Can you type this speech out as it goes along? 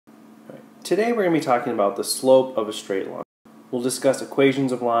today we're going to be talking about the slope of a straight line. We'll discuss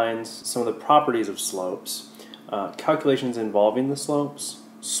equations of lines, some of the properties of slopes, calculations involving the slopes.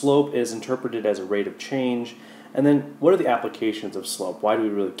 Slope is interpreted as a rate of change, and then what are the applications of slope? Why do we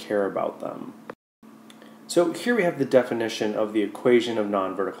really care about them? So here we have the definition of the equation of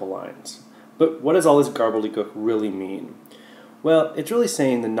non-vertical lines. But what does all this gobbledygook really mean? Well, it's really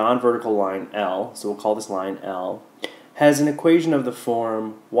saying the non-vertical line L, so we'll call this line L, has an equation of the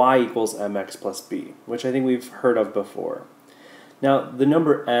form y equals mx plus b, which I think we've heard of before. Now, the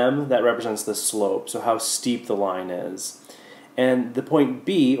number m, that represents the slope, so how steep the line is. And the point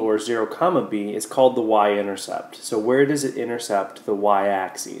b, or 0 comma b, is called the y-intercept. So where does it intercept the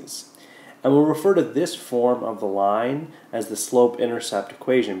y-axis? And we'll refer to this form of the line as the slope-intercept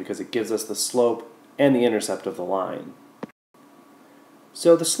equation because it gives us the slope and the intercept of the line.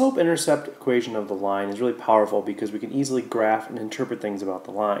 So the slope-intercept equation of the line is really powerful because we can easily graph and interpret things about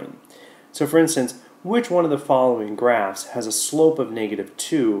the line. So for instance, which one of the following graphs has a slope of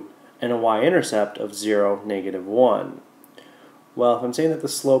 -2 and a y-intercept of 0, -1? Well, if I'm saying that the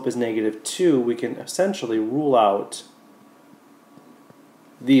slope is -2, we can essentially rule out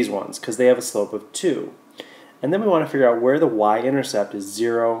these ones because they have a slope of 2. And then we want to figure out where the y-intercept is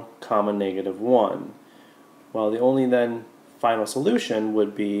 0, -1. Well, the only then final solution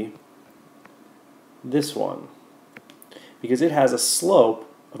would be this one because it has a slope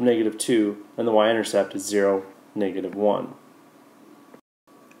of -2 and the y-intercept is 0, -1.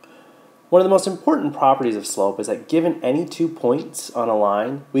 One of the most important properties of slope is that given any 2 points on a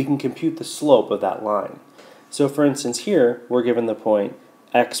line, we can compute the slope of that line. So for instance here, we're given the point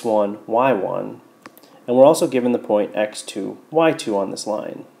x1, y1, and we're also given the point x2, y2 on this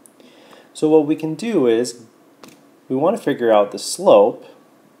line. So what we can do is we want to figure out the slope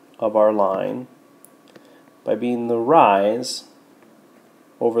of our line by being the rise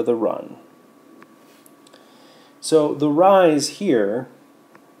over the run. So the rise here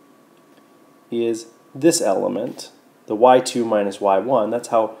is this element, the y2 minus y1, that's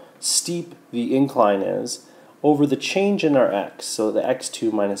how steep the incline is, over the change in our x, so the x2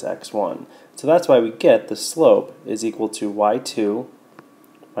 minus x1. So that's why we get the slope is equal to y2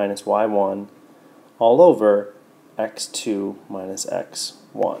 minus y1 all over x2 minus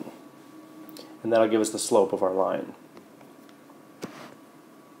x1. And that'll give us the slope of our line.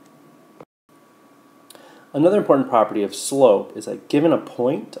 Another important property of slope is that given a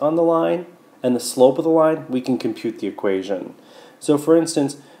point on the line and the slope of the line, we can compute the equation. So for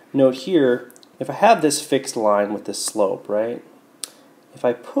instance, note here, if I have this fixed line with this slope, right? If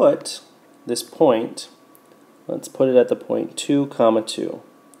I put this point, let's put it at the point 2, 2.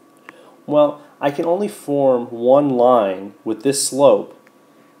 Well, I can only form one line with this slope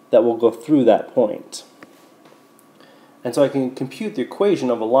that will go through that point. And so I can compute the equation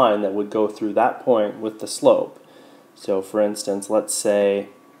of a line that would go through that point with the slope. So for instance, let's say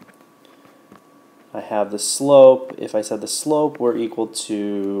I have the slope, if I said the slope were equal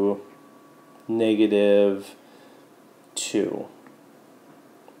to -2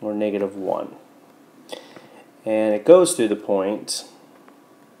 or -1. And it goes through the point,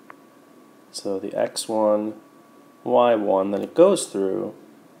 so the x1, y1 that it goes through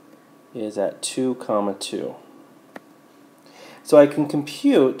is at 2, 2. So I can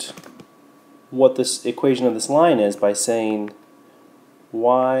compute what this equation of this line is by saying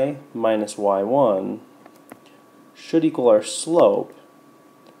y minus y1 should equal our slope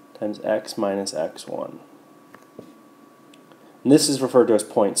times x minus x1. And this is referred to as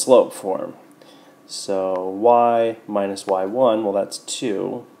point slope form. So y minus y1, well that's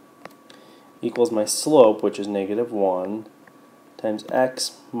 2, equals my slope, which is -1, times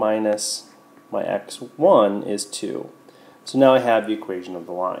x minus my x1 is 2. So now I have the equation of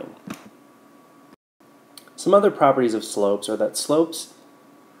the line. Some other properties of slopes are that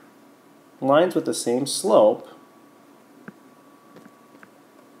lines with the same slope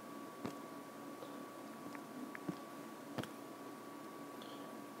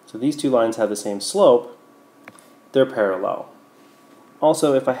so these two lines have the same slope, they're parallel.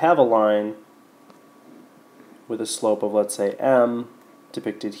 Also, if I have a line with a slope of, let's say, m,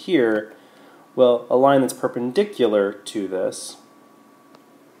 depicted here, well, a line that's perpendicular to this,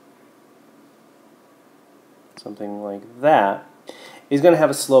 something like that, is going to have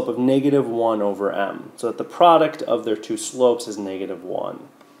a slope of -1 over m, so that the product of their two slopes is -1.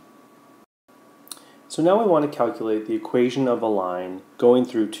 So now we want to calculate the equation of a line going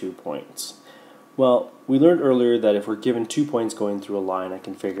through 2 points. Well, we learned earlier that if we're given 2 points going through a line, I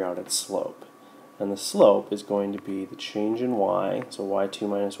can figure out its slope. And the slope is going to be the change in y, so y2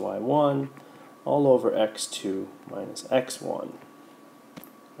 minus y1, all over x2 minus x1.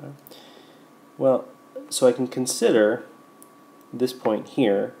 Okay. Well, so I can consider this point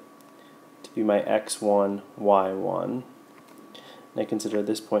here to be my x1, y1, and I consider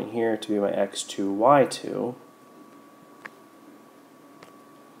this point here to be my x2, y2.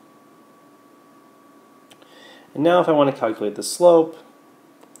 And now if I want to calculate the slope,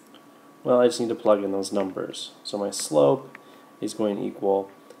 well, I just need to plug in those numbers. So my slope is going to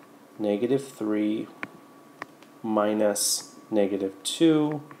equal -3 minus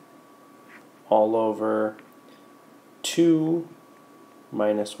 -2 all over 2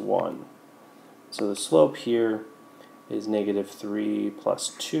 minus 1. So the slope here is -3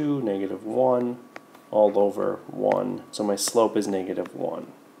 plus 2, -1, all over 1. So my slope is -1.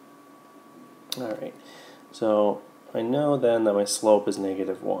 Alright, so I know then that my slope is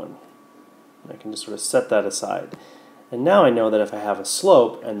 -1. I can just sort of set that aside. And now I know that if I have a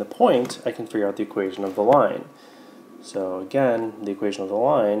slope and the point, I can figure out the equation of the line. So again, the equation of the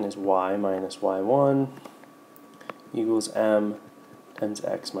line is y minus y1 equals m times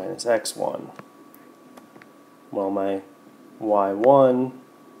x minus x1. Well, my y1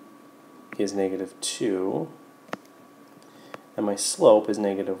 is -2, and my slope is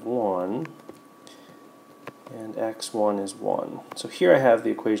 -1, and x1 is 1. So here I have the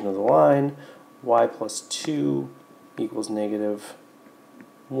equation of the line, y plus 2 equals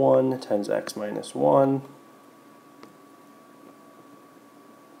 -1 times x minus 1.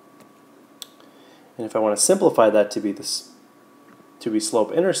 And if I want to simplify that to be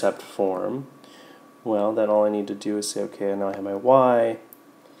slope-intercept form, well, then all I need to do is say, okay, now I have my y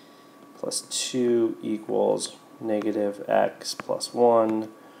plus 2 equals -x plus 1,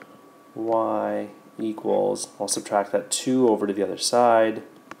 y equals, I'll subtract that 2 over to the other side.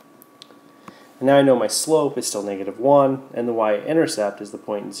 And now I know my slope is still -1, and the y-intercept is the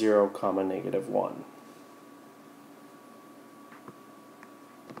point 0, -1.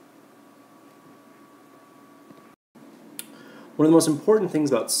 One of the most important things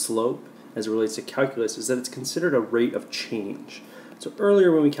about slope as it relates to calculus is that it's considered a rate of change. So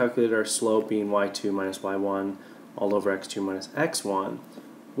earlier when we calculated our slope being y2 minus y1 all over x2 minus x1,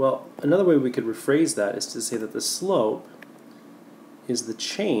 well, another way we could rephrase that is to say that the slope is the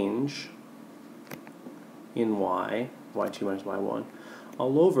change in y2 minus y1,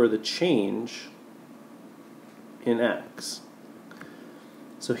 all over the change in x.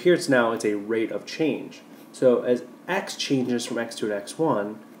 So here it's a rate of change. So as x changes from x2 to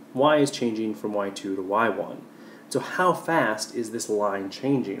x1, y is changing from y2 to y1. So how fast is this line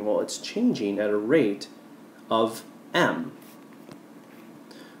changing? Well, it's changing at a rate of m.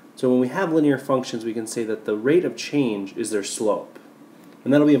 So when we have linear functions, we can say that the rate of change is their slope.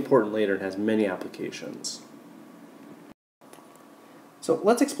 And that'll be important later and has many applications. So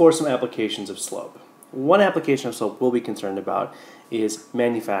let's explore some applications of slope. One application of slope we'll be concerned about is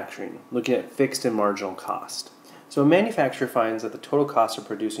manufacturing, looking at fixed and marginal cost. So a manufacturer finds that the total cost of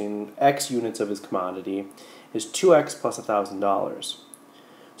producing X units of his commodity is 2x plus $1,000.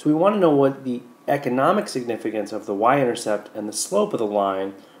 So we want to know what the economic significance of the y-intercept and the slope of the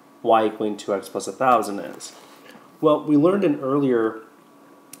line y equaling 2x plus 1,000 is. Well, we learned earlier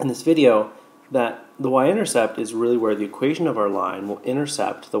in this video that the y-intercept is really where the equation of our line will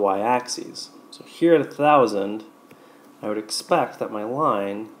intercept the y-axis. So here at 1,000, I would expect that my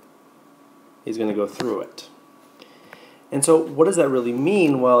line is going to go through it. And so what does that really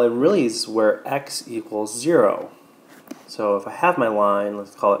mean? Well, it really is where x equals 0. So if I have my line,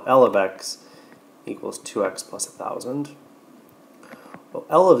 let's call it L of x equals 2x plus 1,000. Well,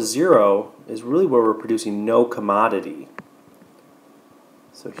 L of 0 is really where we're producing no commodity.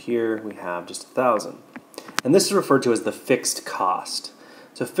 So here we have just 1,000. And this is referred to as the fixed cost.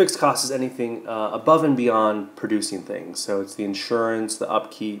 So fixed cost is anything above and beyond producing things. So it's the insurance, the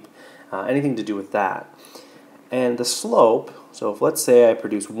upkeep, anything to do with that. And the slope, so if let's say I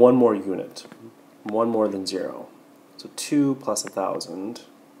produce one more unit, one more than 0. So 2 plus 1,000.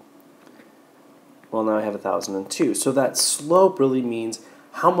 Well, now I have 1,002. So that slope really means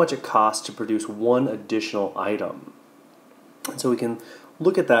how much it costs to produce one additional item. And so we can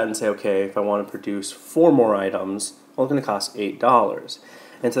look at that and say, okay, if I want to produce 4 more items, well, it's going to cost $8.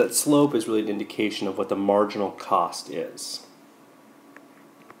 And so that slope is really an indication of what the marginal cost is.